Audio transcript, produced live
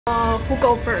who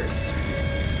go first?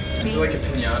 It's like a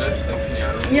pinata,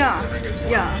 rules. Yeah. Everyone gets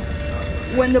one.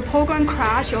 Yeah. When the program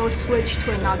crash, you'll switch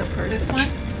to another person. This one?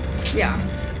 Yeah.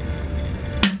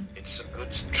 It's a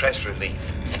good stress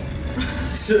relief.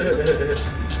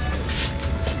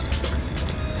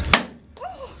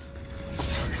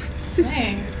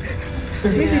 Dang.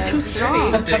 Maybe too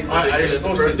strong. I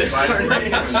supposed to try to break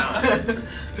it or not.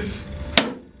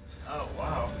 Oh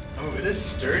wow. Oh, it is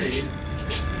sturdy.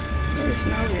 It's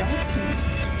not reacting.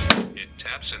 It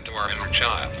taps into our inner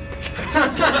child.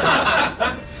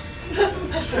 I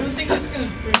don't think it's gonna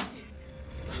break.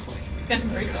 It's gonna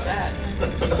break that.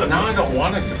 So now I don't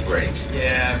want it to break.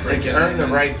 Yeah, break It's it. earned the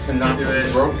right to not Do be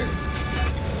it. broken.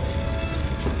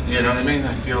 You know what I mean?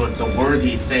 I feel it's a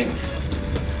worthy thing.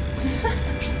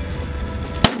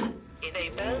 In a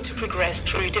bell to progress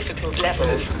through difficult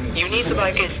levels, you need to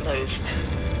buy gizmos.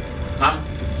 Huh?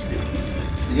 It's speaking to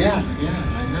you. Yeah,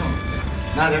 I know. It's just,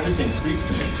 not everything speaks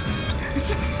to me.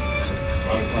 A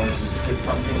lot of times you just get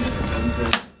something that doesn't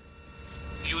say.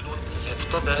 You don't have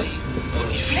to die. I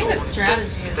think the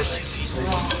strategy is like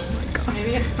wrong.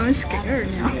 Maybe it's I'm scared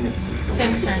now. And it's a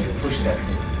Tim's way turn. to push that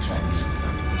thing to Chinese stuff.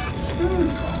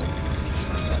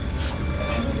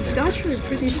 It's actually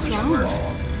pretty strong.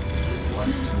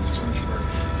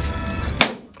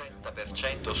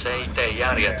 30% sei te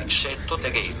aria di 100 te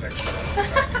game.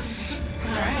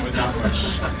 alright. With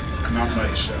not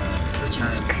much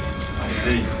return. I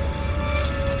see.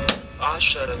 10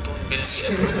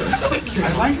 بالمئة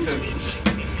I like the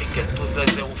significa toda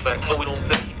سوف أحاول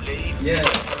Beyblade. Yeah, it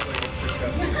has like a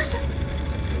percussive.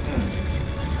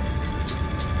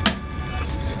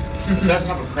 It does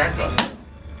have a crack on it.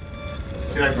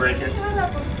 Did I break it?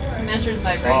 It measures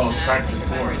vibration. Oh, I don't crack think it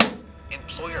before. vibrates.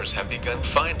 Employers have begun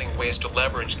finding ways to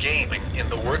leverage gaming in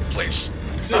the workplace.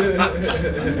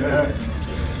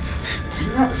 You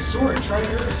have a sword. Try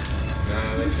yours.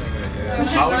 No, that's not gonna do it.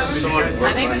 How does sword I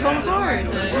work? think like this that? is the hard.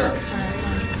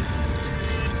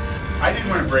 I didn't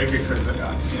want to break it because,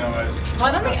 you know, I was... Well,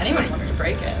 I don't think anyone wants to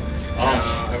break it.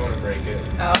 Oh, I want to break it.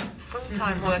 Oh.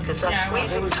 Full-time workers are Yeah,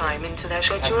 squeezing time into their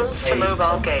schedules for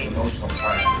mobile games. emotional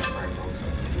price for the Frank Oaks.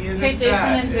 Yeah, Okay, that's Jason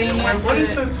that. and Zane, you have What to is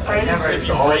do the it. phrase? If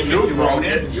you break it, you own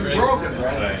it. You broke it,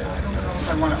 right? I don't know if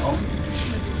I want to own it.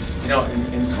 You know,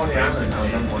 in Coney Island, I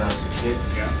remember when I was a kid,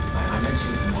 Yeah. I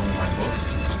mentioned in one of my books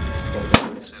that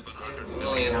 700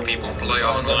 million people play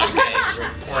online games,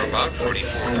 or about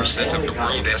 44% of the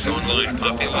world's online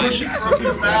population.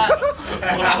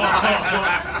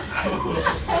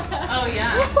 Oh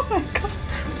yeah.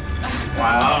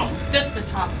 wow. Just the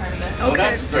top part of it. Well,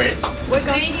 that's great. Wake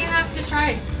up. Zane, you have to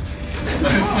try.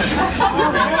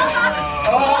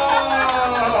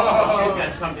 Oh! She's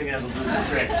got something that'll do the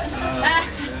trick.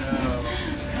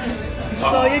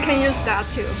 So you can use that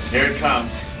too. Here it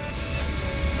comes.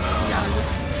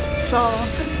 So,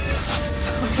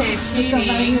 Okay,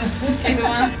 cheating. Okay, who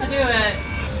wants to do it?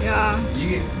 yeah.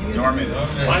 Norman.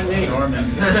 Why me? Norman.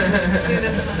 Do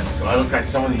this Do I look like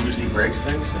someone who usually breaks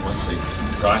things? It must be.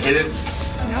 So I hit it.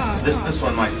 Yeah. This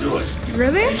one might do it.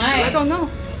 Really? Might. I don't know.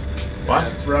 What?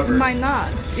 It's rubber. Might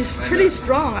not. It's pretty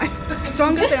strong.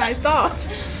 Stronger than I thought.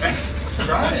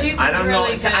 Try one. it. She's I don't know.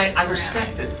 really It's, good at I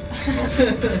respect it.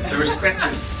 The respect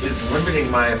is limiting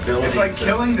my ability. It's like to,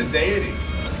 killing the deity.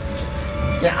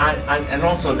 Yeah, and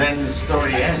also then the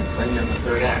story ends. Then you have the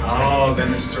third act. Oh,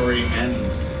 then the story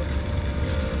ends.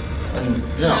 And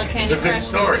you know, Okay, it's a good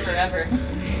story. Forever.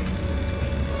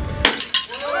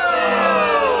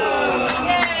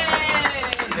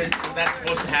 Was that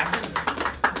supposed to happen?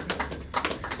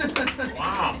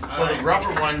 Wow. So the rubber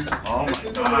one. Oh This my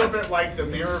is a little God. bit like the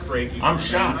mirror breaking. I'm I'm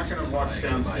shocked. not going to walk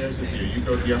downstairs with you.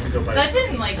 You have to go by That yourself.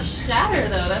 didn't like shatter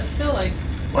though. That's still like.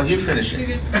 Well, you finish You it.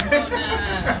 could, oh,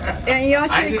 no. And you I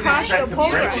actually didn't crash expect the to break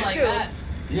program it. Like too. that.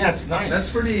 Yeah, it's nice.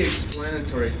 That's pretty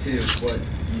explanatory too, what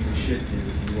you should do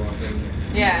if you walk in here.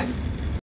 Yeah.